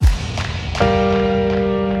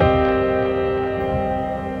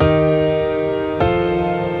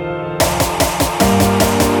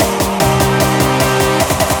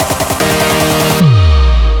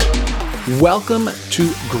Welcome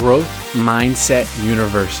to Growth Mindset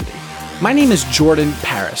University. My name is Jordan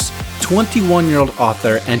Paris, 21-year-old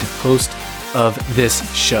author and host of this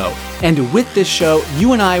show. And with this show,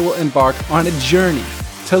 you and I will embark on a journey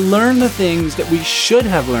to learn the things that we should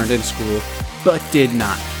have learned in school but did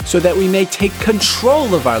not, so that we may take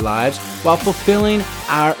control of our lives while fulfilling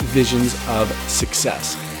our visions of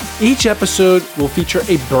success. Each episode will feature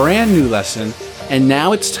a brand new lesson, and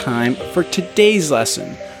now it's time for today's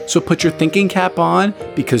lesson. So put your thinking cap on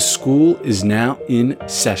because school is now in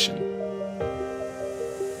session.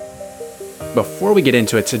 Before we get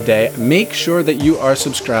into it today, make sure that you are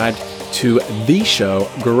subscribed to the show,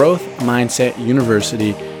 Growth Mindset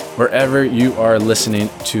University, wherever you are listening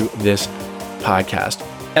to this podcast.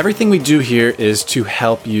 Everything we do here is to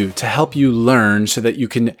help you learn so that you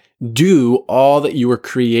can do all that you were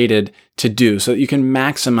created to do, so that you can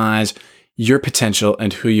maximize your potential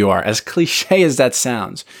and who you are. As cliche as that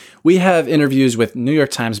sounds, we have interviews with New York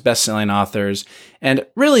Times bestselling authors and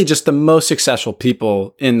really just the most successful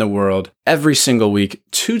people in the world every single week.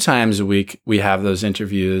 2 times a week, we have those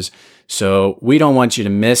interviews. So we don't want you to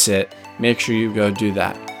miss it. Make sure you go do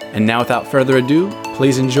that. And now, without further ado,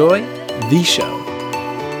 please enjoy the show.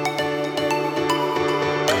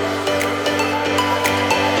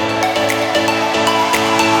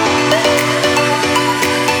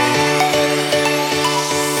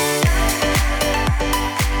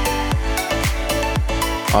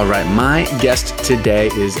 All right, my guest today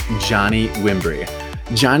is Johnny Wimbrey.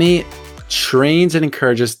 Johnny trains and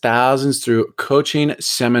encourages thousands through coaching,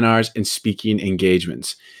 seminars, and speaking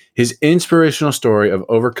engagements. His inspirational story of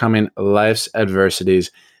overcoming life's adversities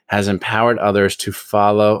has empowered others to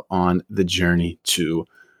follow on the journey to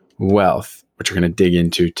wealth, which we're going to dig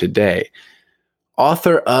into today.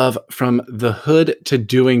 Author of From the Hood to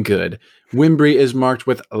Doing Good, Wimbrey is marked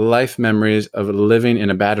with life memories of living in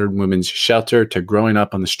a battered women's shelter to growing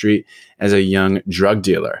up on the street as a young drug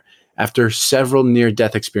dealer. After several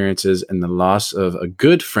near-death experiences and the loss of a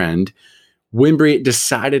good friend, Wimbrey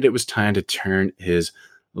decided it was time to turn his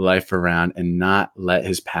life around and not let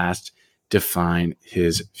his past define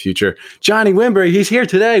his future. Johnny Wimbrey, he's here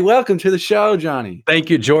today. Welcome to the show, Johnny. Thank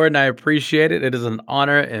you, Jordan. I appreciate it. It is an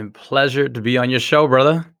honor and pleasure to be on your show,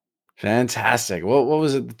 brother. Fantastic. What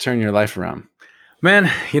was it that turned your life around? Man,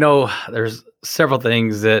 there's several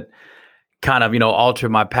things that kind of, altered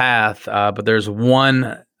my path. But there's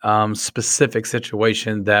one specific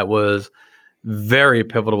situation that was very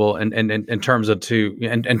pivotal in terms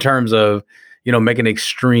of making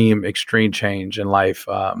extreme change in life.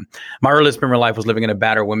 My earliest memory of life was living in a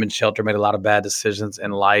battered women's shelter, made a lot of bad decisions in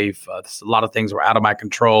life. A lot of things were out of my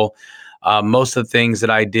control. Most of the things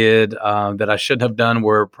that I did that I shouldn't have done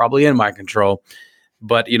were probably in my control.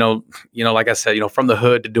 But, like I said, from the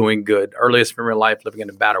hood to doing good. Earliest memory of life, living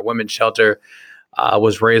in a battered women's shelter.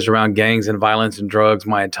 Was raised around gangs and violence and drugs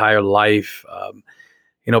my entire life.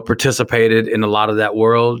 Participated in a lot of that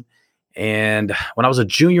world. And when I was a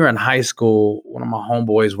junior in high school, one of my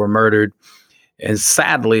homeboys were murdered. And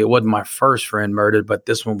sadly, it wasn't my first friend murdered, but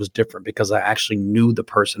this one was different because I actually knew the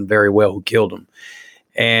person very well who killed him.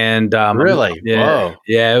 And really? Yeah,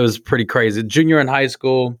 it was pretty crazy. Junior in high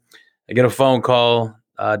school, I get a phone call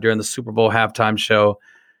during the Super Bowl halftime show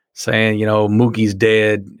saying, Mookie's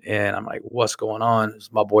dead. And I'm like, what's going on?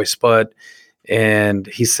 It's my boy Spud. And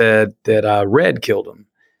he said that Red killed him.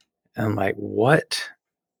 And I'm like, what?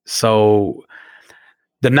 So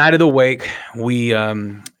the night of the wake, we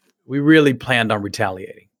really planned on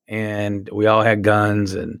retaliating, and we all had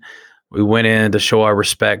guns, and we went in to show our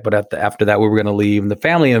respect. But after that, we were going to leave, and the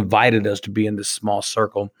family invited us to be in this small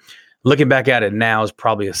circle. Looking back at it now is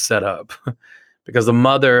probably a setup because the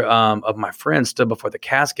mother of my friend stood before the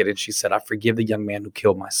casket, and she said, "I forgive the young man who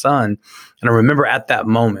killed my son." And I remember at that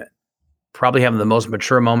moment, probably having the most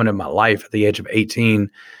mature moment in my life at the age of 18.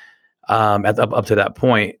 Up to that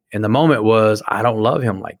point. And the moment was, I don't love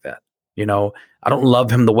him like that. I don't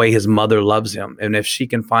love him the way his mother loves him. And if she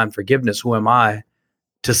can find forgiveness, who am I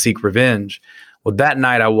to seek revenge? Well, that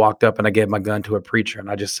night I walked up and I gave my gun to a preacher.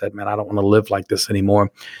 And I just said, man, I don't want to live like this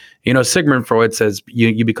anymore. Sigmund Freud says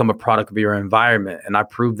you become a product of your environment. And I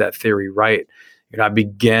proved that theory right. I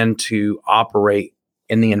began to operate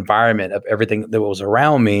in the environment of everything that was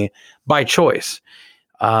around me by choice.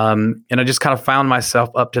 And I just kind of found myself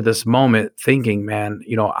up to this moment thinking, man,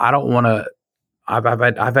 I don't want to.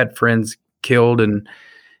 I've had friends killed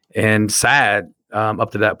and sad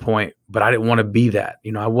up to that point, but I didn't want to be that.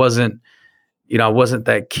 I wasn't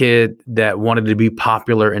that kid that wanted to be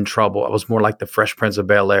popular in trouble. I was more like the Fresh Prince of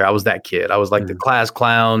Bel-Air. I was that kid. I was like the class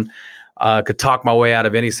clown, could talk my way out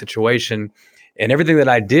of any situation, and everything that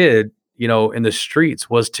I did, in the streets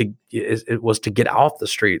it was to get off the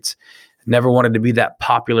streets. Never wanted to be that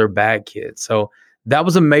popular bad kid. So that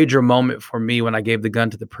was a major moment for me when I gave the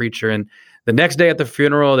gun to the preacher. And the next day at the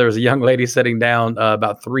funeral, there was a young lady sitting down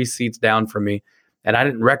about 3 seats down from me. And I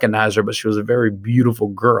didn't recognize her, but she was a very beautiful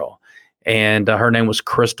girl. And her name was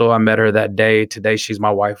Crystal. I met her that day. Today, she's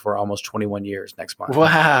my wife for almost 21 years next month.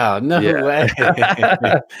 Wow. No way.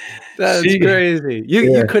 That's crazy.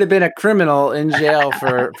 You could have been a criminal in jail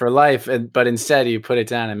for life, but instead you put it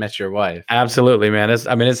down and met your wife. Absolutely, man.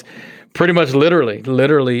 It's pretty much literally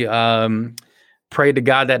prayed to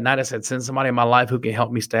God that night. I said, send somebody in my life who can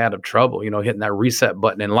help me stay out of trouble, hitting that reset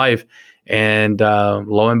button in life. And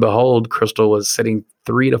lo and behold, Crystal was sitting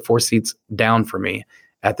 3 to 4 seats down from me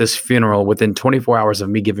at this funeral within 24 hours of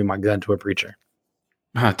me giving my gun to a preacher.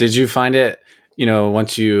 Did you find it,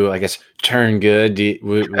 once you, I guess, turn good,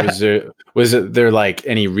 was there like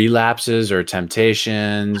any relapses or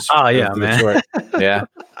temptations? Oh yeah, man. Yeah,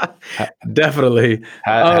 definitely.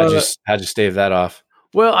 How'd you stave that off?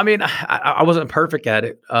 Well, I mean, I wasn't perfect at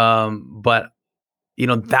it. But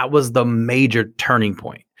that was the major turning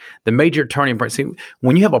point. The major turning point. See,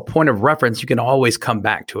 when you have a point of reference, you can always come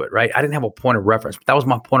back to it, right? I didn't have a point of reference, but that was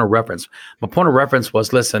my point of reference. My point of reference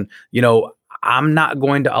was, listen, I'm not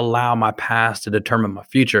going to allow my past to determine my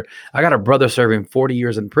future. I got a brother serving 40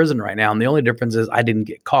 years in prison right now. And the only difference is I didn't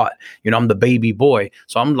get caught. I'm the baby boy.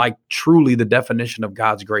 So I'm like truly the definition of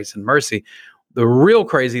God's grace and mercy. The real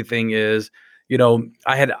crazy thing is,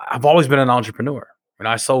 I've always been an entrepreneur. And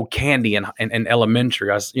I sold candy in elementary.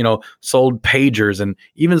 I, sold pagers and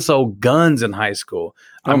even sold guns in high school.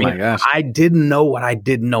 My gosh. I didn't know what I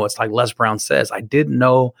didn't know. It's like Les Brown says, I didn't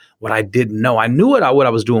know what I didn't know. I knew what I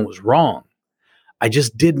was doing was wrong. I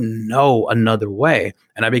just didn't know another way.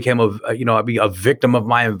 And I became a victim of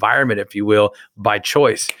my environment, if you will, by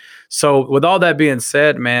choice. So with all that being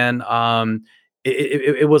said, man,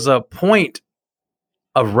 it was a point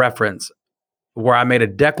of reference where I made a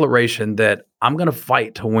declaration that I'm going to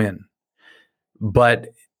fight to win, but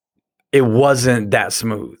it wasn't that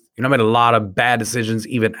smooth. I made a lot of bad decisions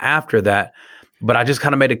even after that, but I just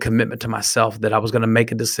kind of made a commitment to myself that I was going to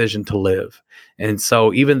make a decision to live. And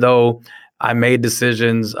so even though I made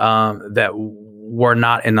decisions that were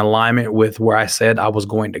not in alignment with where I said I was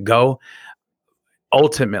going to go,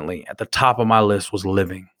 ultimately at the top of my list was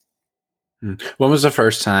living. When was the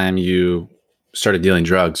first time you started dealing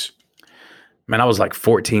drugs? Man, I was like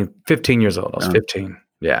 15 years old. I was 15.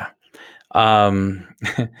 Yeah. And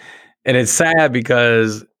it's sad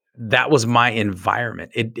because that was my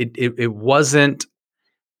environment. It wasn't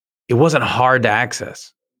hard to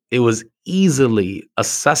access. It was easily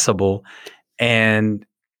accessible. And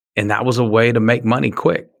that was a way to make money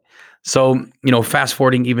quick. So, fast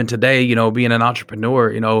forwarding even today, being an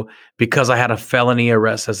entrepreneur, because I had a felony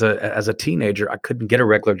arrest as a teenager, I couldn't get a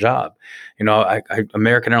regular job.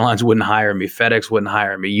 American Airlines wouldn't hire me. FedEx wouldn't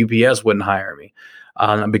hire me. UPS wouldn't hire me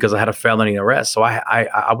because I had a felony arrest. So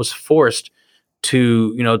I was forced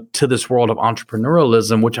to this world of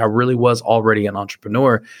entrepreneurialism, which I really was already an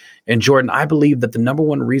entrepreneur. And Jordan, I believe that the number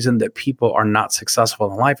one reason that people are not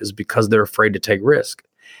successful in life is because they're afraid to take risk.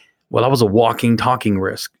 Well, I was a walking, talking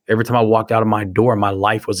risk. Every time I walked out of my door, my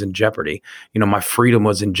life was in jeopardy. My freedom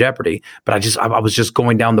was in jeopardy, but I was just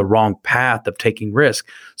going down the wrong path of taking risk.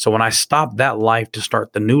 So when I stopped that life to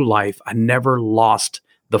start the new life, I never lost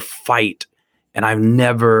the fight, and I've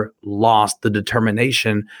never lost the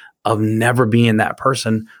determination of never being that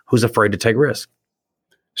person who's afraid to take risk.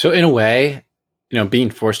 So in a way, being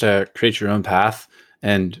forced to create your own path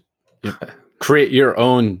and create your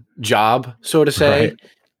own job, so to say, right.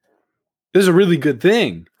 This is a really good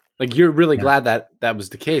thing. Like, you're really glad that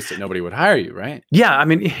was the case, that nobody would hire you, right? Yeah. I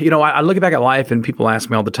mean, I look back at life and people ask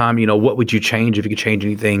me all the time, what would you change if you could change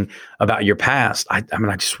anything about your past? I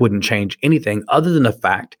just wouldn't change anything other than the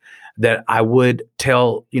fact that I would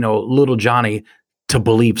tell, little Johnny to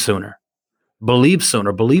believe sooner. Believe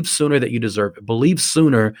sooner that you deserve it. Believe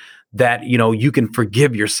sooner that, you can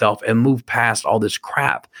forgive yourself and move past all this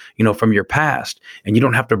crap, from your past, and you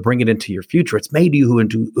don't have to bring it into your future. It's made you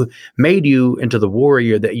into the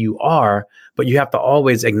warrior that you are, but you have to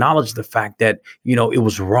always acknowledge the fact that, it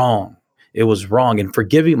was wrong. It was wrong. And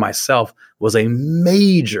forgiving myself was a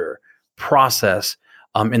major process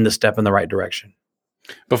in the step in the right direction.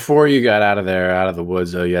 Before you got out of the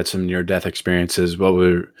woods, though, you had some near-death experiences. What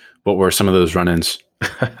were some of those run-ins?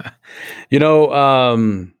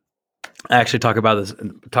 I actually talk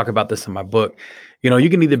about this in my book. You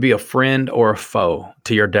can either be a friend or a foe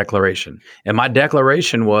to your declaration. And my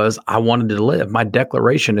declaration was I wanted to live. My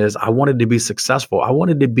declaration is I wanted to be successful. I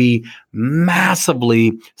wanted to be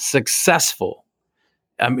massively successful.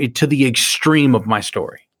 I mean, to the extreme of my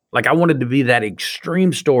story. Like I wanted to be that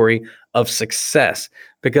extreme story of success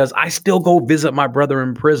because I still go visit my brother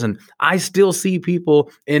in prison. I still see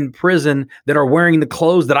people in prison that are wearing the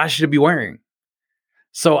clothes that I should be wearing.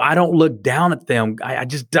 So I don't look down at them. I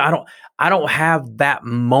don't have that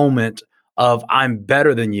moment of I'm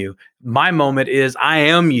better than you. My moment is I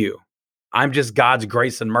am you. I'm just God's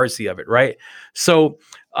grace and mercy of it, right? So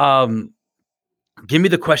give me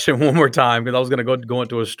the question one more time because I was going to go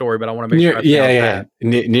into a story, but I want to make sure I nailed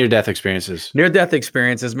that. Near death experiences. Near death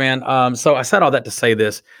experiences, man. So I said all that to say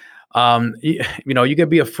this. You can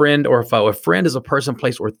be a friend or a foe. A friend is a person,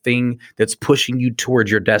 place, or thing that's pushing you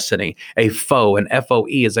towards your destiny. A foe, an FOE,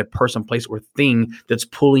 is a person, place, or thing that's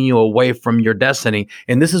pulling you away from your destiny.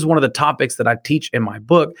 And this is one of the topics that I teach in my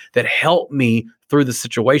book that helped me through the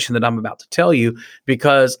situation that I'm about to tell you,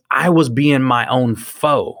 because I was being my own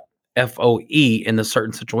foe. FOE in the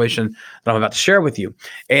certain situation that I'm about to share with you.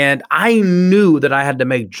 And I knew that I had to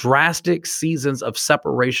make drastic seasons of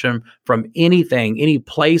separation from anything, any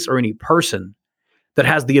place, or any person that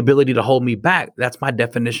has the ability to hold me back. That's my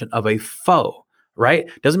definition of a foe, right?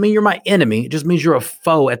 Doesn't mean you're my enemy. It just means you're a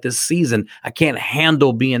foe at this season. I can't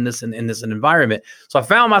handle being in this environment. So I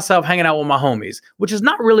found myself hanging out with my homies, which is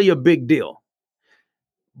not really a big deal.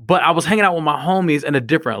 But I was hanging out with my homies in a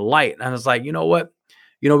different light. And I was like, you know what?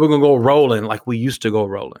 We're going to go rolling like we used to go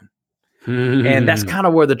rolling. And that's kind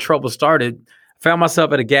of where the trouble started. I found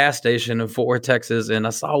myself at a gas station in Fort Worth, Texas, and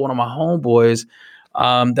I saw one of my homeboys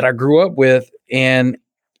that I grew up with, and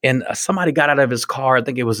somebody got out of his car. I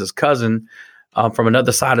think it was his cousin from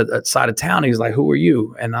another side of town. He was like, "Who are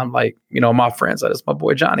you?" And I'm like, my friend said, "It's my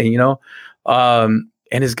boy Johnny," and I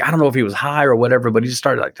don't know if he was high or whatever, but he just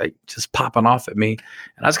started like just popping off at me.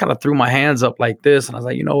 And I just kind of threw my hands up like this. And I was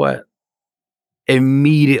like, you know what?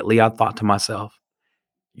 Immediately, I thought to myself,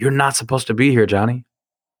 you're not supposed to be here, Johnny.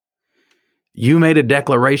 You made a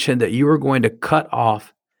declaration that you were going to cut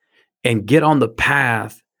off and get on the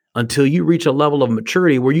path until you reach a level of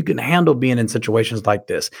maturity where you can handle being in situations like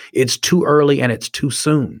this. It's too early and it's too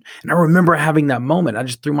soon. And I remember having that moment. I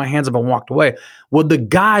just threw my hands up and walked away. Well, the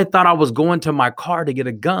guy thought I was going to my car to get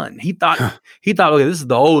a gun. He thought, okay, this is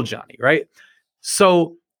the old Johnny, right?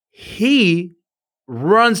 So he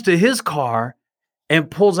runs to his car and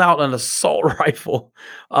pulls out an assault rifle,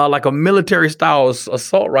 like a military style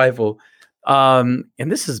assault rifle. And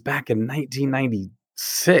this is back in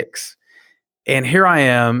 1996. And here I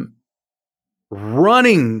am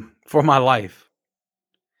running for my life.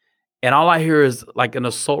 And all I hear is like an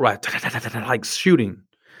assault rifle, like shooting.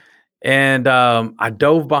 And I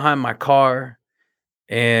dove behind my car,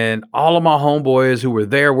 and all of my homeboys who were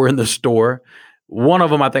there were in the store. One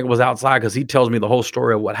of them, I think, was outside because he tells me the whole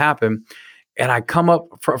story of what happened. And I come up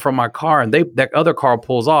from my car, and that other car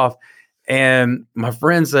pulls off. And my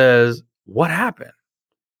friend says, "What happened?"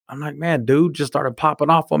 I'm like, "Man, dude just started popping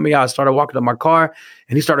off on me." I started walking to my car,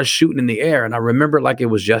 and he started shooting in the air. And I remember it like it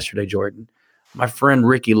was yesterday, Jordan. My friend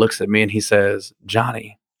Ricky looks at me and he says,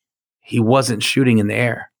 "Johnny, he wasn't shooting in the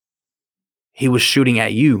air. He was shooting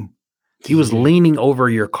at you. He was leaning over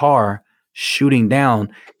your car, shooting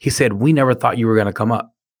down." He said, "We never thought you were going to come up."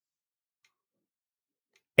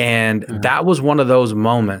 And that was one of those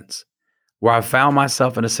moments where I found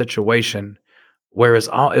myself in a situation where it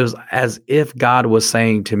was as if God was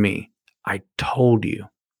saying to me, "I told you,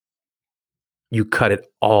 you cut it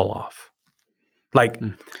all off." Like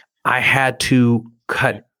I had to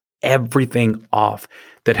cut everything off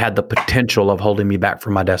that had the potential of holding me back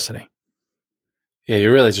from my destiny. Yeah,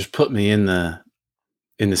 you really just put me in the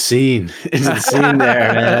scene, in the scene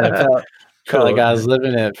there, man. I felt like I was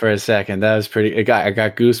living it for a second. That was pretty. I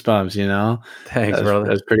got goosebumps. Thanks, brother.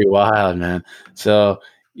 That's pretty wild, man. So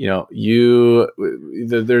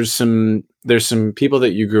there's some people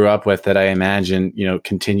that you grew up with that I imagine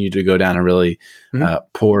continue to go down a really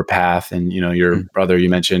poor path, and your brother you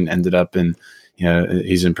mentioned ended up in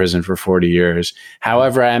he's in prison for 40 years.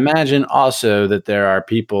 However, I imagine also that there are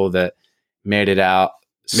people that made it out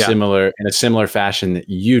in a similar fashion that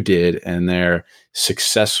you did, and they're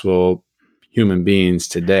successful human beings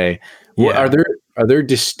today. Yeah. Are there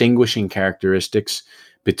distinguishing characteristics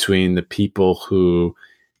between the people who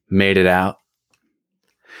made it out?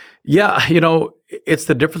 Yeah, it's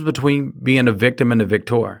the difference between being a victim and a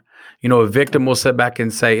victor. A victim will sit back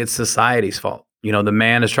and say it's society's fault. The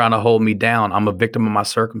man is trying to hold me down. I'm a victim of my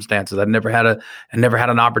circumstances. I never had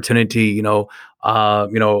an opportunity. You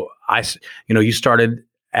started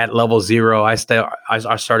at level 0. I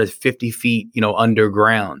started 50 feet,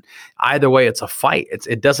 underground. Either way, it's a fight.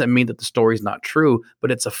 It doesn't mean that the story's not true,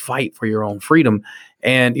 but it's a fight for your own freedom.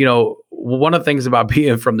 And, one of the things about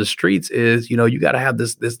being from the streets is, you got to have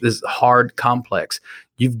this hard complex.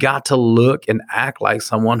 You've got to look and act like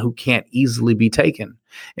someone who can't easily be taken.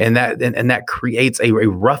 And that creates a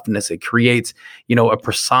roughness. It creates, a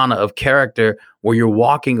persona of character where you're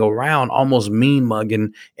walking around almost mean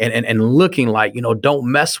mugging and looking like,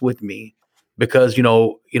 don't mess with me because,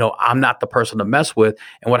 I'm not the person to mess with.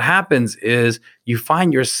 And what happens is you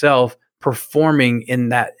find yourself performing in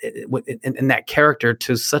that character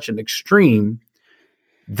to such an extreme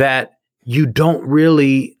that you don't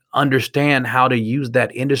really understand how to use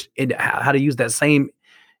how to use that same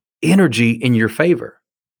energy in your favor.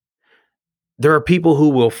 There are people who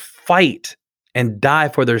will fight and die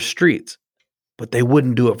for their streets, but they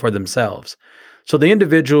wouldn't do it for themselves. So the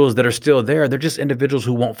individuals that are still there, they're just individuals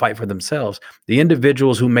who won't fight for themselves. The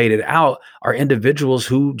individuals who made it out are individuals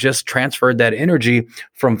who just transferred that energy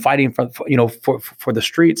from fighting for the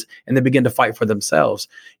streets, and they begin to fight for themselves.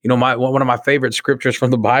 One of my favorite scriptures from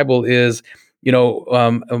the Bible is,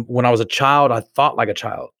 when I was a child, I thought like a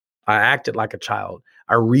child. I acted like a child.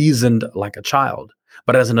 I reasoned like a child.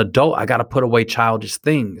 But as an adult, I got to put away childish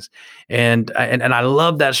things. And I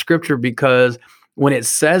love that scripture because when it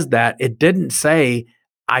says that, it didn't say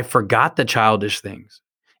I forgot the childish things.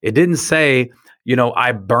 It didn't say,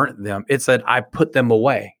 I burnt them. It said I put them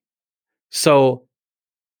away. So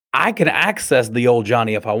I can access the old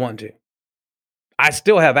Johnny if I want to. I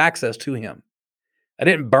still have access to him. I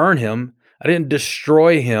didn't burn him. I didn't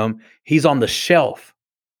destroy him. He's on the shelf.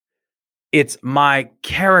 It's my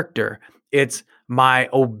character. It's my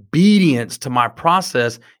obedience to my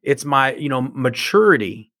process. It's my,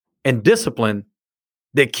 maturity and discipline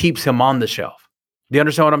that keeps him on the shelf. Do you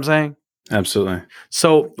understand what I'm saying? Absolutely.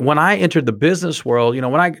 So when I entered the business world,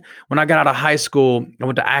 when I got out of high school, I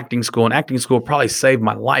went to acting school, and acting school probably saved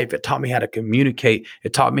my life. It taught me how to communicate.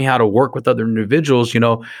 It taught me how to work with other individuals. When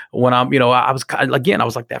I was I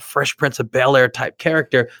was like that Fresh Prince of Bel-Air type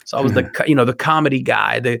character. So I was the comedy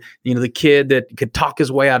guy, the kid that could talk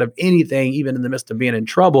his way out of anything, even in the midst of being in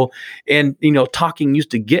trouble. And talking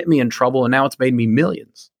used to get me in trouble, and now it's made me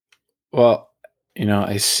millions. Well,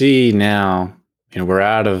 I see now. We're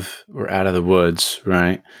out of the woods,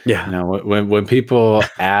 right? Yeah. When people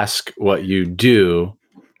ask what you do,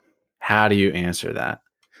 how do you answer that?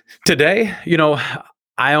 Today,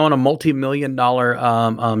 I own a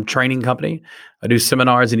multi-million-dollar training company. I do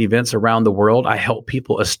seminars and events around the world. I help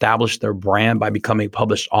people establish their brand by becoming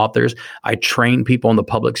published authors. I train people in the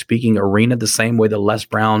public speaking arena the same way that Les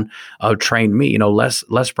Brown trained me.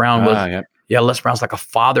 Les Brown was. Yeah, Les Brown's like a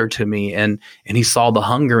father to me, and he saw the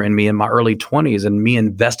hunger in me in my early 20s, and me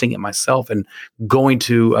investing in myself and going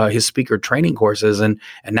to his speaker training courses, and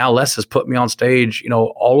now Les has put me on stage,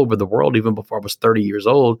 all over the world, even before I was 30 years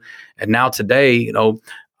old, and now today,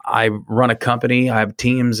 I run a company. I have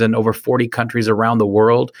teams in over 40 countries around the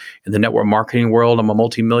world. In the network marketing world, I'm a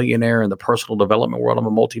multimillionaire. In the personal development world, I'm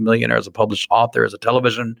a multimillionaire as a published author, as a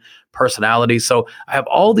television personality. So I have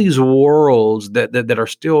all these worlds that are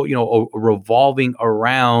still, revolving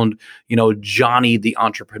around, Johnny the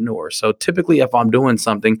entrepreneur. So typically, if I'm doing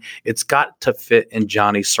something, it's got to fit in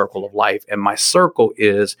Johnny's circle of life. And my circle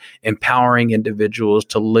is empowering individuals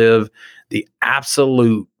to live the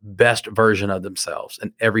absolute best version of themselves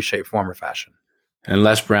in every shape, form, or fashion. And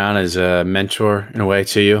Les Brown is a mentor in a way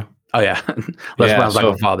to you? Oh, yeah. Les Brown's like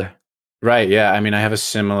a father. Right. Yeah. I mean, I have a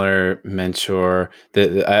similar mentor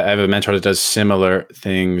I have a mentor that does similar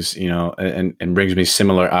things, and brings me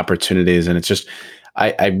similar opportunities. And it's just,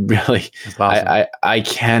 I really, awesome. I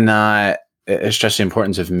cannot stress the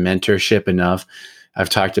importance of mentorship enough. I've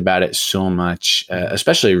talked about it so much,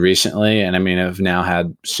 especially recently. And I mean, I've now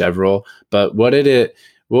had several, but what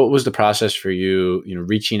was the process for you,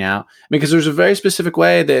 reaching out? I mean, because there's a very specific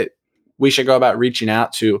way that we should go about reaching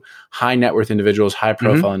out to high net worth individuals, high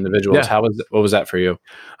profile individuals. Yeah. What was that for you?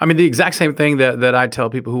 I mean, the exact same thing that I tell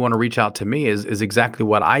people who want to reach out to me is exactly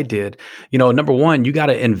what I did. Number one, you got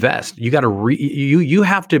to invest. You got to you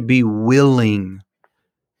have to be willing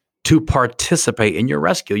to participate in your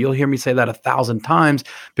rescue. You'll hear me say that 1,000 times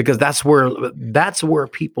because that's where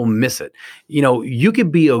people miss it. You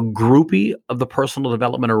could be a groupie of the personal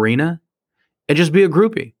development arena and just be a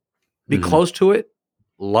groupie. Be close to it,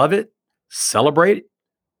 love it, celebrate it,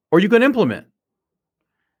 or you can implement.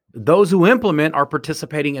 Those who implement are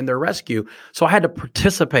participating in their rescue. So I had to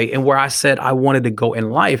participate in where I said I wanted to go in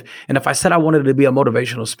life. And if I said I wanted to be a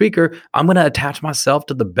motivational speaker, I'm going to attach myself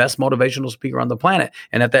to the best motivational speaker on the planet.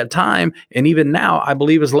 And at that time, and even now, I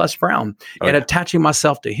believe is Les Brown. Okay. And attaching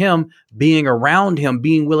myself to him, being around him,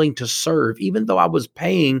 being willing to serve. Even though I was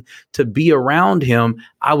paying to be around him,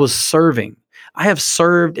 I was serving. I have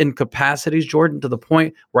served in capacities, Jordan, to the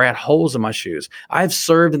point where I had holes in my shoes. I've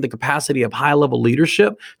served in the capacity of high level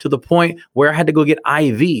leadership to the point where I had to go get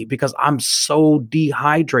IV because I'm so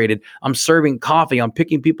dehydrated. I'm serving coffee. I'm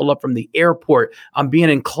picking people up from the airport. I'm being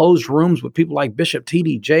in closed rooms with people like Bishop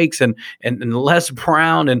T.D. Jakes and Les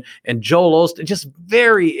Brown and Joel Osteen, just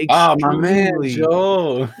very Oh, my man, extremely.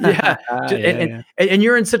 Joel. Yeah. And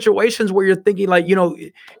you're in situations where you're thinking like,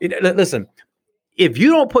 listen, if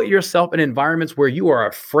you don't put yourself in environments where you are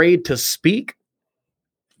afraid to speak,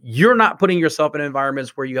 you're not putting yourself in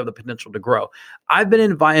environments where you have the potential to grow. I've been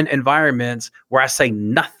in environments where I say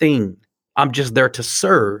nothing. I'm just there to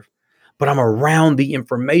serve, but I'm around the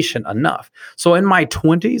information enough. So in my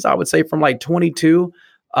 20s, I would say from like 22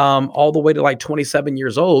 all the way to like 27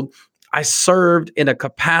 years old, I served in a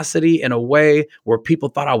capacity in a way where people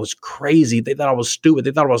thought I was crazy. They thought I was stupid.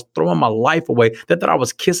 They thought I was throwing my life away. They thought I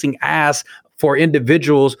was kissing ass for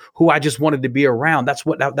individuals who I just wanted to be around. That's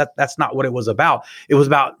not what it was about. It was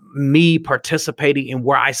about me participating in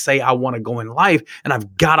where I say I want to go in life, and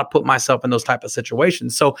I've got to put myself in those type of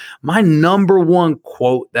situations. So my number one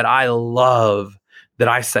quote that I love that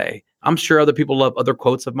I say, I'm sure other people love other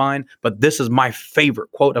quotes of mine, but this is my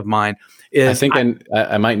favorite quote of mine. I think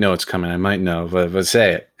I might know it's coming. I might know, but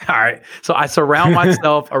say it. All right. So I surround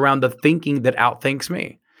myself around the thinking that outthinks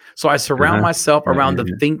me. So I surround myself around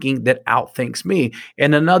the thinking that outthinks me.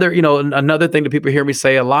 And another thing that people hear me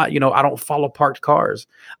say a lot, I don't follow parked cars.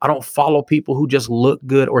 I don't follow people who just look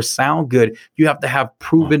good or sound good. You have to have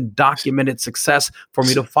proven, documented success for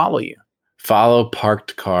me to follow you. Follow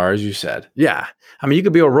parked cars, you said. Yeah. I mean, you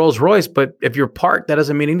could be a Rolls Royce, but if you're parked, that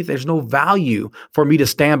doesn't mean anything. There's no value for me to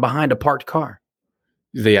stand behind a parked car.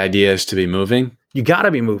 The idea is to be moving. You got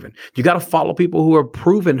to be moving. You got to follow people who are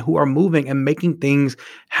proven, who are moving and making things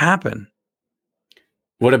happen.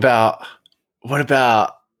 What about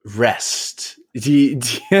rest?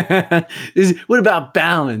 What about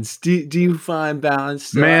balance? Do you find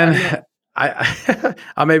balance? Man,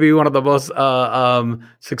 I may be one of the most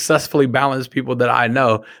successfully balanced people that I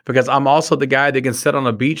know, because I'm also the guy that can sit on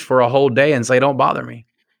a beach for a whole day and say, "Don't bother me."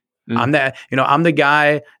 I'm the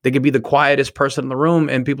guy that could be the quietest person in the room,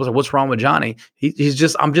 and people say, "What's wrong with Johnny?"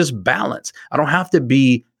 I'm just balanced. I don't have to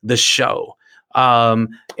be the show.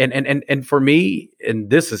 And for me, and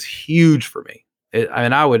this is huge for me.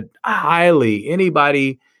 I would highly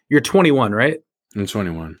anybody. You're 21, right? I'm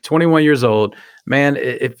 21. 21 years old, man.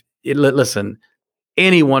 Listen,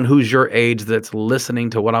 anyone who's your age that's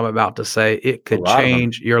listening to what I'm about to say, it could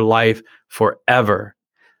change your life forever.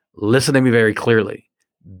 Listen to me very clearly.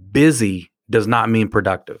 Busy does not mean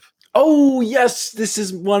productive. Oh, yes. This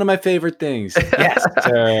is one of my favorite things. Yes,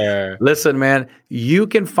 sir. Listen, man, you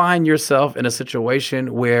can find yourself in a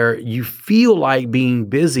situation where you feel like being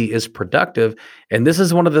busy is productive. And this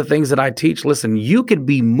is one of the things that I teach. Listen, you could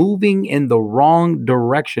be moving in the wrong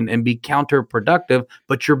direction and be counterproductive,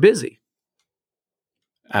 but you're busy.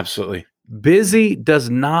 Absolutely. Busy does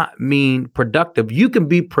not mean productive. You can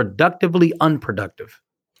be productively unproductive.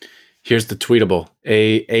 Here's the tweetable,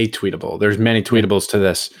 a tweetable. There's many tweetables to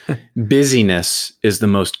this. Busyness is the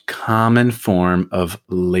most common form of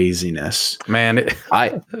laziness. Man,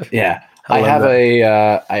 I have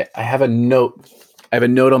a note. I have a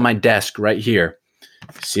note on my desk right here.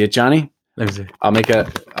 See it, Johnny? Let me see. I'll make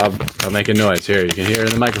a noise here. You can hear it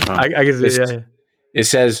in the microphone. I can see it. Yeah. It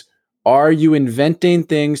says, "Are you inventing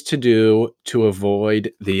things to do to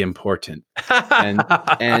avoid the important?"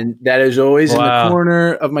 And that is always in the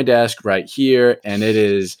corner of my desk right here. And it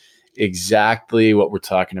is exactly what we're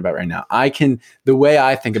talking about right now. The way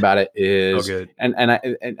I think about it is, and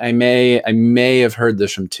I may have heard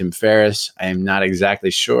this from Tim Ferriss. I am not exactly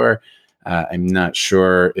sure. I'm not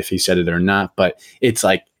sure if he said it or not, but it's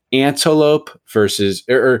like antelope versus,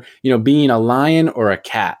 or being a lion or a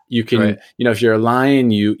cat. You can, if you're a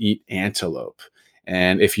lion, you eat antelope.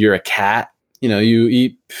 And if you're a cat, you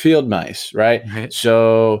eat field mice, right?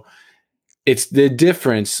 So it's the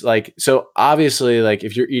difference. Like, so obviously, like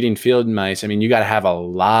if you're eating field mice, I mean, you got to have a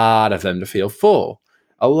lot of them to feel full.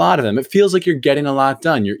 A lot of them. It feels like you're getting a lot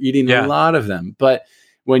done. You're eating a lot of them. But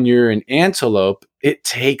when you're an antelope, it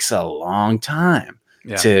takes a long time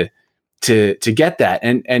to get that.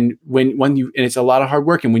 And when you, and it's a lot of hard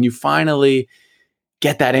work. And when you finally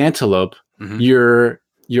get that antelope, your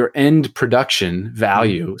end production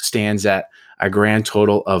value stands at a grand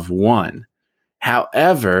total of 1.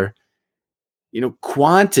 However,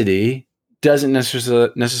 quantity doesn't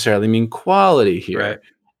necessarily mean quality here. Right.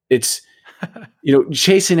 It's,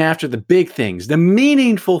 chasing after the big things, the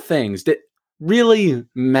meaningful things that really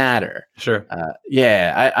matter. Sure.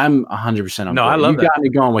 I'm 100% on No, I board. love You that. got me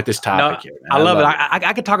going with this topic No, here, man. I love it. love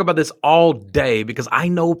I could talk about this all day because I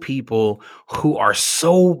know people who are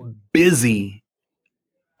so busy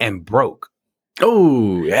and broke.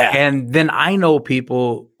 Oh, yeah. And then I know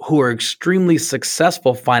people who are extremely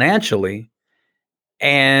successful financially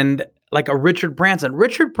and like a Richard Branson.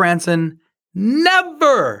 Richard Branson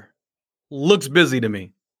never looks busy to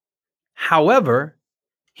me. However,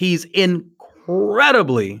 he's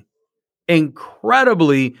incredibly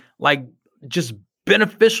like just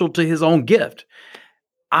beneficial to his own gift.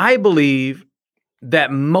 I believe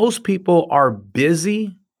that most people are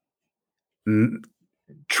busy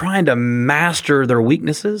trying to master their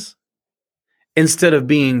weaknesses instead of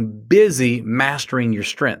being busy mastering your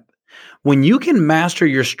strength. When you can master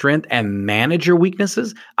your strength and manage your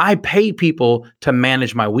weaknesses, I pay people to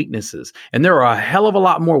manage my weaknesses. And there are a hell of a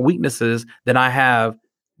lot more weaknesses than I have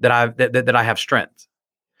that I have strengths.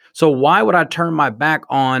 So why would I turn my back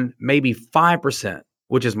on maybe 5%,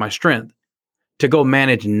 which is my strength, to go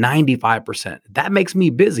manage 95%? That makes me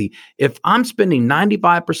busy. If I'm spending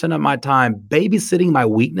 95% of my time babysitting my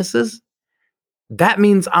weaknesses, that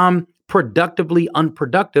means I'm productively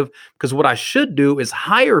unproductive, because what I should do is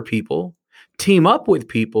hire people, team up with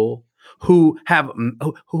people who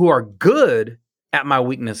are good at my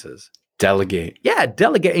weaknesses. Delegate. Yeah,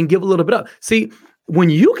 delegate and give a little bit up. See, when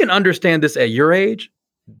you can understand this at your age,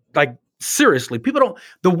 like seriously,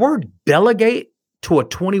 the word delegate to a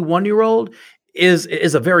 21-year-old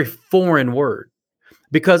is a very foreign word,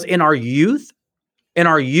 because in our youth,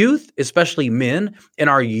 especially men, in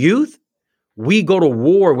our youth, we go to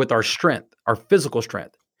war with our strength, our physical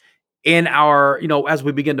strength. In our, as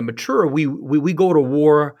we begin to mature, we go to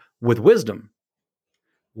war with wisdom.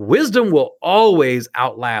 Wisdom will always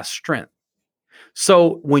outlast strength.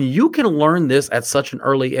 So when you can learn this at such an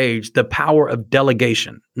early age, the power of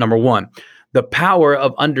delegation, number one, the power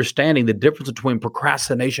of understanding the difference between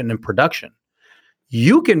procrastination and production.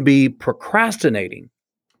 You can be procrastinating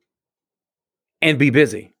and be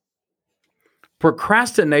busy.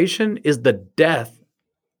 Procrastination is the death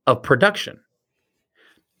of production.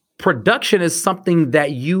 Production is something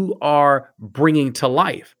that you are bringing to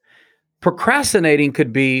life. Procrastinating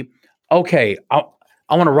could be, okay, I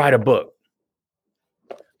want to write a book,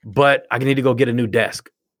 but I need to go get a new desk.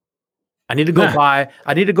 I need to go buy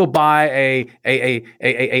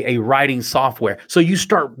a writing software. So you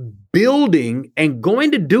start building and going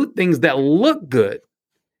to do things that look good.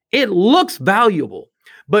 It looks valuable,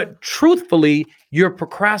 but truthfully, you're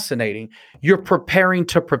procrastinating. You're preparing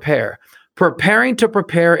to prepare. Preparing to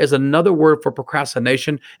prepare is another word for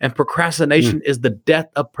procrastination, and procrastination is the death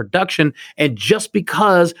of production. And just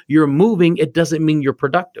because you're moving, it doesn't mean you're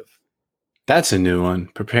productive. That's a new one.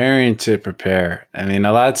 Preparing to prepare. I mean,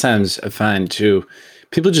 a lot of times I find too,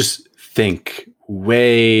 people just think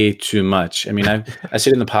way too much. I mean, I see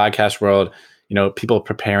it in the podcast world, people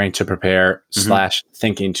preparing to prepare /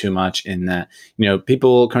 thinking too much, in that,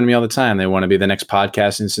 people come to me all the time. They want to be the next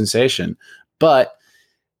podcasting sensation, but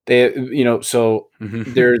they, so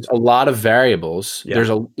there's a lot of variables. Yeah.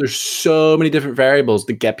 There's so many different variables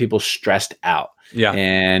that get people stressed out. Yeah.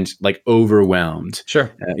 And like overwhelmed.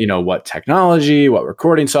 Sure. What technology, what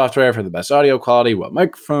recording software for the best audio quality, what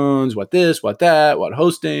microphones, what this, what that, what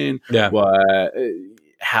hosting, what,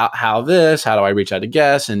 how do I reach out to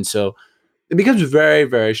guests? And so it becomes very,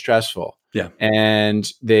 very stressful. Yeah.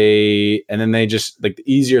 And then they just, like,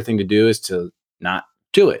 the easier thing to do is to not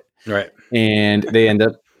do it. Right. And they end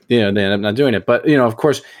up not doing it. But, of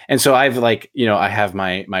course. And so I've I have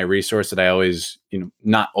my resource that I always,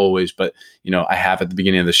 not always, but, I have at the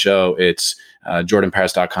beginning of the show. It's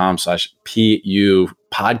jordanparis.com/PU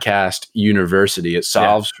podcast university. It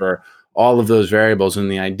solves for all of those variables.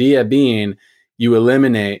 And the idea being you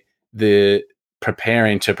eliminate the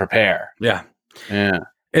preparing to prepare. Yeah. Yeah.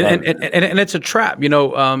 And it's a trap.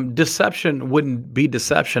 Deception wouldn't be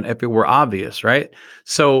deception if it were obvious, right?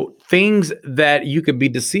 So things that you could be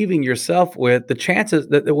deceiving yourself with, the chances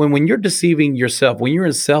that when you're deceiving yourself, when you're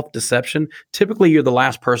in self-deception, typically you're the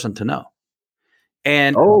last person to know.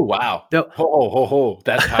 And oh, wow. That's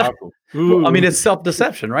powerful. Well, I mean, it's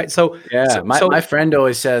self-deception, right? So yeah, my friend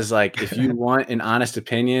always says, like, if you want an honest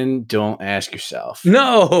opinion, don't ask yourself.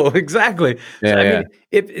 No, exactly. Yeah, so, I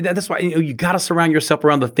mean, that's why you got to surround yourself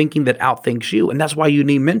around the thinking that outthinks you, and that's why you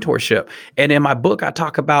need mentorship. And in my book, I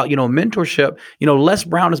talk about mentorship. Les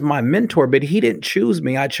Brown is my mentor, but he didn't choose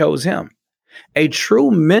me; I chose him. A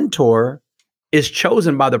true mentor is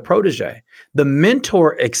chosen by the protege. The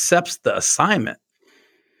mentor accepts the assignment.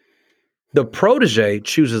 The protege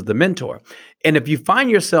chooses the mentor. And if you find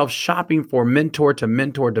yourself shopping for mentor to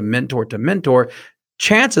mentor to mentor to mentor,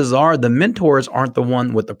 chances are the mentors aren't the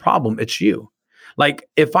one with the problem. It's you. Like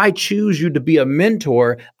if I choose you to be a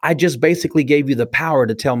mentor, I just basically gave you the power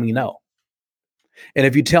to tell me no. And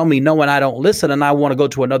if you tell me no and I don't listen and I want to go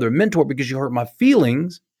to another mentor because you hurt my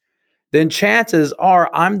feelings, then chances are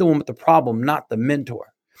I'm the one with the problem, not the mentor.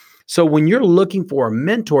 So when you're looking for a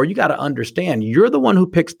mentor, you got to understand you're the one who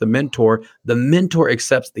picks the mentor. The mentor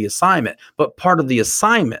accepts the assignment. But part of the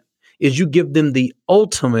assignment is you give them the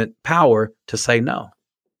ultimate power to say no,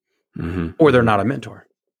 or they're not a mentor.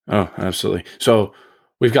 Oh, absolutely. So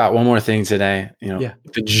we've got one more thing today.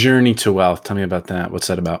 The journey to wealth. Tell me about that. What's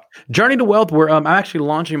that about? Journey to Wealth, where I'm actually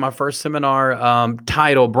launching my first seminar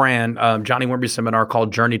title brand, Johnny Wimbrey seminar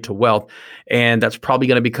called Journey to Wealth. And that's probably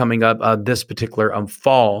going to be coming up this particular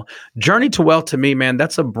fall. Journey to Wealth to me, man,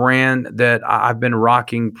 that's a brand that I've been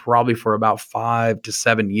rocking probably for about 5 to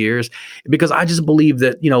 7 years because I just believe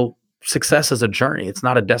that, success is a journey. It's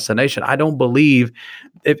not a destination. I don't believe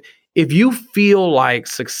if you feel like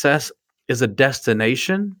success is a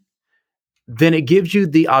destination, then it gives you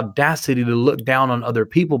the audacity to look down on other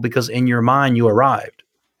people because in your mind you arrived.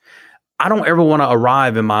 I don't ever want to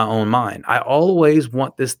arrive in my own mind. I always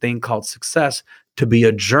want this thing called success to be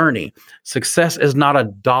a journey. Success is not a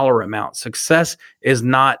dollar amount. Success is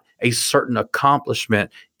not a certain accomplishment.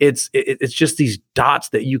 It's just these dots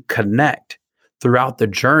that you connect throughout the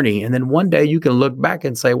journey. And then one day you can look back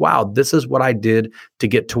and say, wow, this is what I did to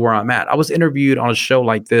get to where I'm at. I was interviewed on a show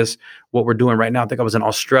like this, what we're doing right now. I think I was in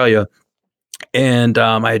Australia. And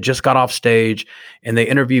I had just got off stage and they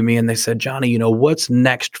interviewed me and they said, Johnny, what's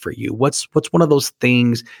next for you? What's one of those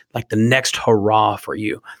things like the next hurrah for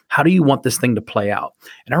you? How do you want this thing to play out?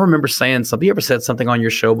 And I remember saying something. You ever said something on your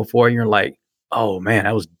show before and you're like, oh man,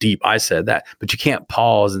 that was deep. I said that, but you can't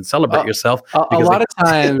pause and celebrate yourself. A lot of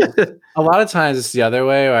times it's the other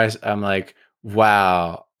way where I'm like,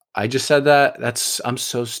 wow, I just said that. I'm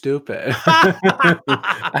so stupid.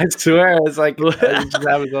 I swear. It's like, it just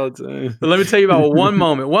happens all the time. Let me tell you about one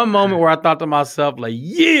moment where I thought to myself, like,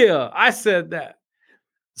 yeah, I said that.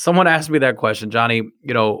 Someone asked me that question, Johnny,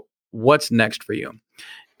 what's next for you?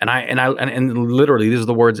 And literally, these are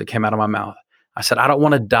the words that came out of my mouth. I said, I don't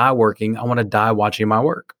want to die working. I want to die watching my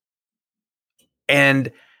work. And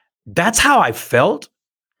that's how I felt.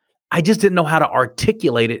 I just didn't know how to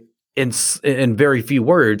articulate it in very few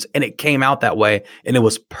words, and it came out that way, and it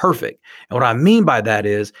was perfect. And what I mean by that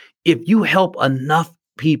is, if you help enough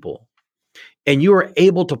people and you are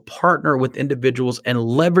able to partner with individuals and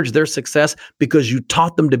leverage their success because you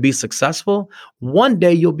taught them to be successful, one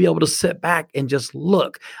day you'll be able to sit back and just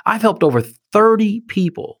look. I've helped over 30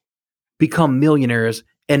 people become millionaires,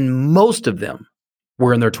 and most of them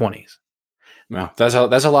were in their 20s. Wow, that's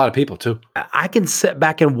a lot of people too. I can sit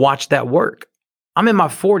back and watch that work. I'm in my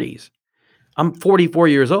 40s. I'm 44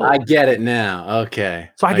 years old. I get it now. Okay.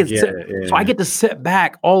 So I get to sit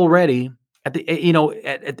back already at the,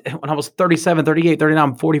 when I was 37, 38, 39,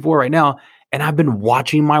 I'm 44 right now. And I've been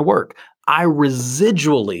watching my work. I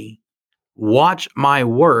residually watch my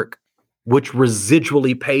work, which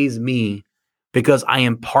residually pays me because I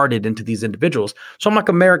imparted into these individuals. So I'm like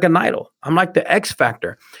American Idol. I'm like the X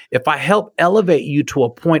Factor. If I help elevate you to a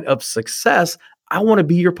point of success, I want to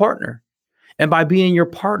be your partner. And by being your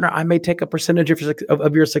partner, I may take a percentage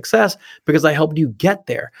of your success because I helped you get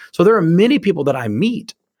there. So there are many people that I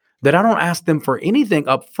meet that I don't ask them for anything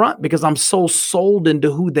up front because I'm so sold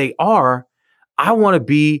into who they are. I want to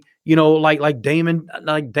be, like Damon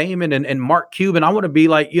and Mark Cuban. I want to be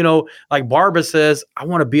like Barbara says, I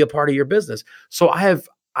want to be a part of your business. So I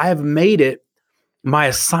have made it my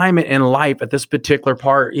assignment in life at this particular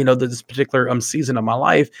part, this particular season of my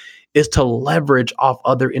life is to leverage off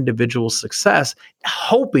other individuals' success,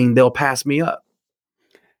 hoping they'll pass me up.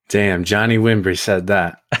 Damn, Johnny Wimbrey said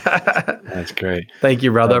that. That's great. Thank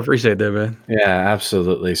you, brother. I appreciate that, man. Yeah,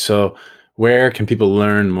 absolutely. So where can people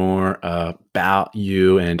learn more about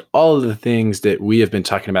you and all of the things that we have been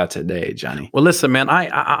talking about today, Johnny? Well, listen, man,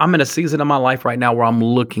 I'm in a season of my life right now where I'm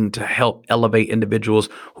looking to help elevate individuals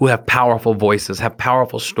who have powerful voices, have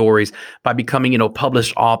powerful stories by becoming,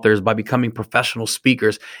 published authors, by becoming professional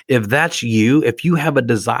speakers. If that's you, if you have a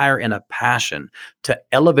desire and a passion to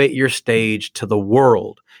elevate your stage to the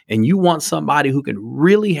world, and you want somebody who can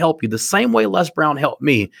really help you the same way Les Brown helped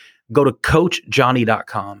me, go to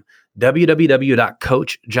coachjohnny.com.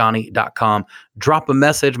 www.coachjohnny.com. Drop a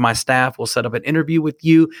message. My staff will set up an interview with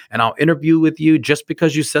you, and I'll interview with you. Just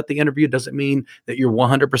because you set the interview doesn't mean that you're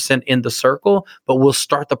 100% in the circle, but we'll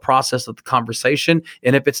start the process of the conversation.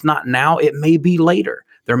 And if it's not now, it may be later.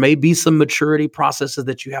 There may be some maturity processes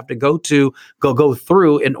that you have to go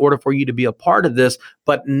through in order for you to be a part of this.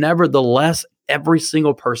 But nevertheless, every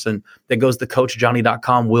single person that goes to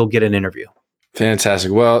coachjohnny.com will get an interview.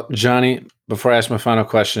 Fantastic. Well, Johnny, before I ask my final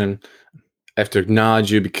question, I have to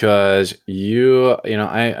acknowledge you because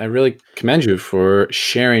I really commend you for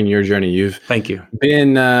sharing your journey. Thank you.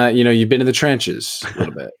 Been, you've been in the trenches a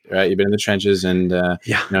little bit, right? You've been in the trenches, and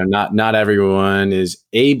not everyone is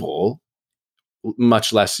able,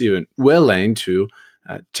 much less even willing, to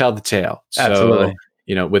tell the tale. Absolutely.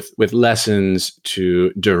 So, with lessons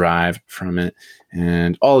to derive from it,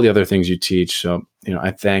 and all the other things you teach. So,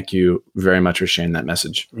 I thank you very much for sharing that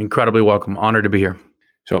message. Incredibly welcome. Honored to be here.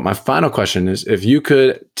 So my final question is, if you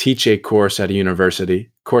could teach a course at a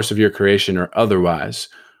university, course of your creation or otherwise,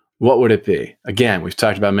 what would it be? Again, we've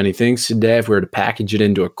talked about many things today. If we were to package it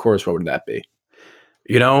into a course, what would that be?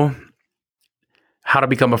 How to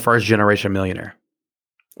become a first-generation millionaire.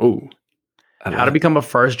 Oh, how to become a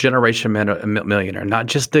first-generation millionaire, not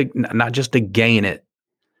just to gain it,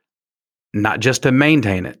 not just to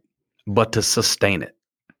maintain it, but to sustain it.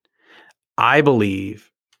 I believe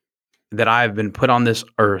that I've been put on this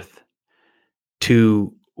earth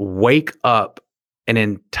to wake up an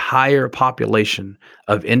entire population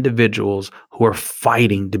of individuals who are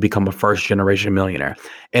fighting to become a first-generation millionaire.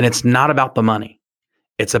 And it's not about the money.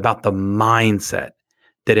 It's about the mindset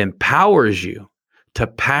that empowers you to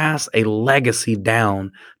pass a legacy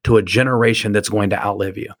down to a generation that's going to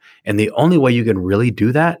outlive you. And the only way you can really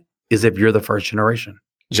do that is if you're the first generation.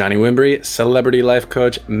 Johnny Wimbrey, celebrity life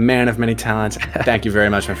coach, man of many talents. Thank you very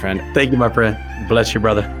much, my friend. Thank you, my friend. Bless you,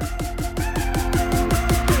 brother.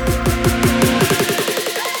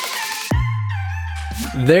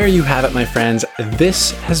 There you have it, my friends.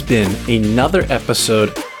 This has been another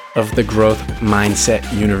episode of the Growth Mindset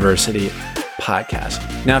University podcast.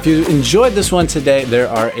 Now, if you enjoyed this one today, there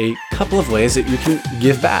are a couple of ways that you can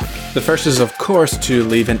give back. The first is, of course, to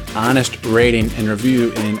leave an honest rating and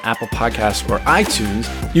review in Apple Podcasts or iTunes.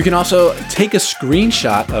 You can also take a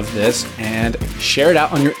screenshot of this and share it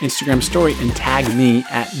out on your Instagram story and tag me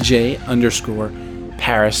at J_Paris_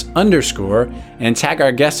 and tag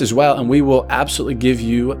our guest as well, and we will absolutely give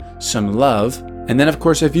you some love. And then, of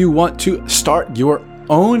course, if you want to start your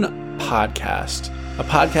own podcast, a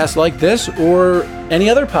podcast like this or any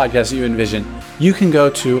other podcast that you envision, you can go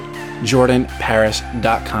to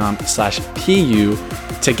jordanparis.com/PU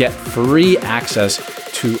to get free access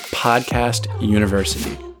to Podcast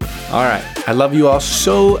University. All right. I love you all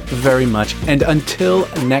so very much. And until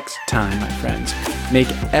next time, my friends, make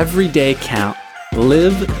every day count,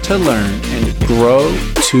 live to learn, and grow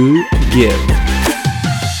to give.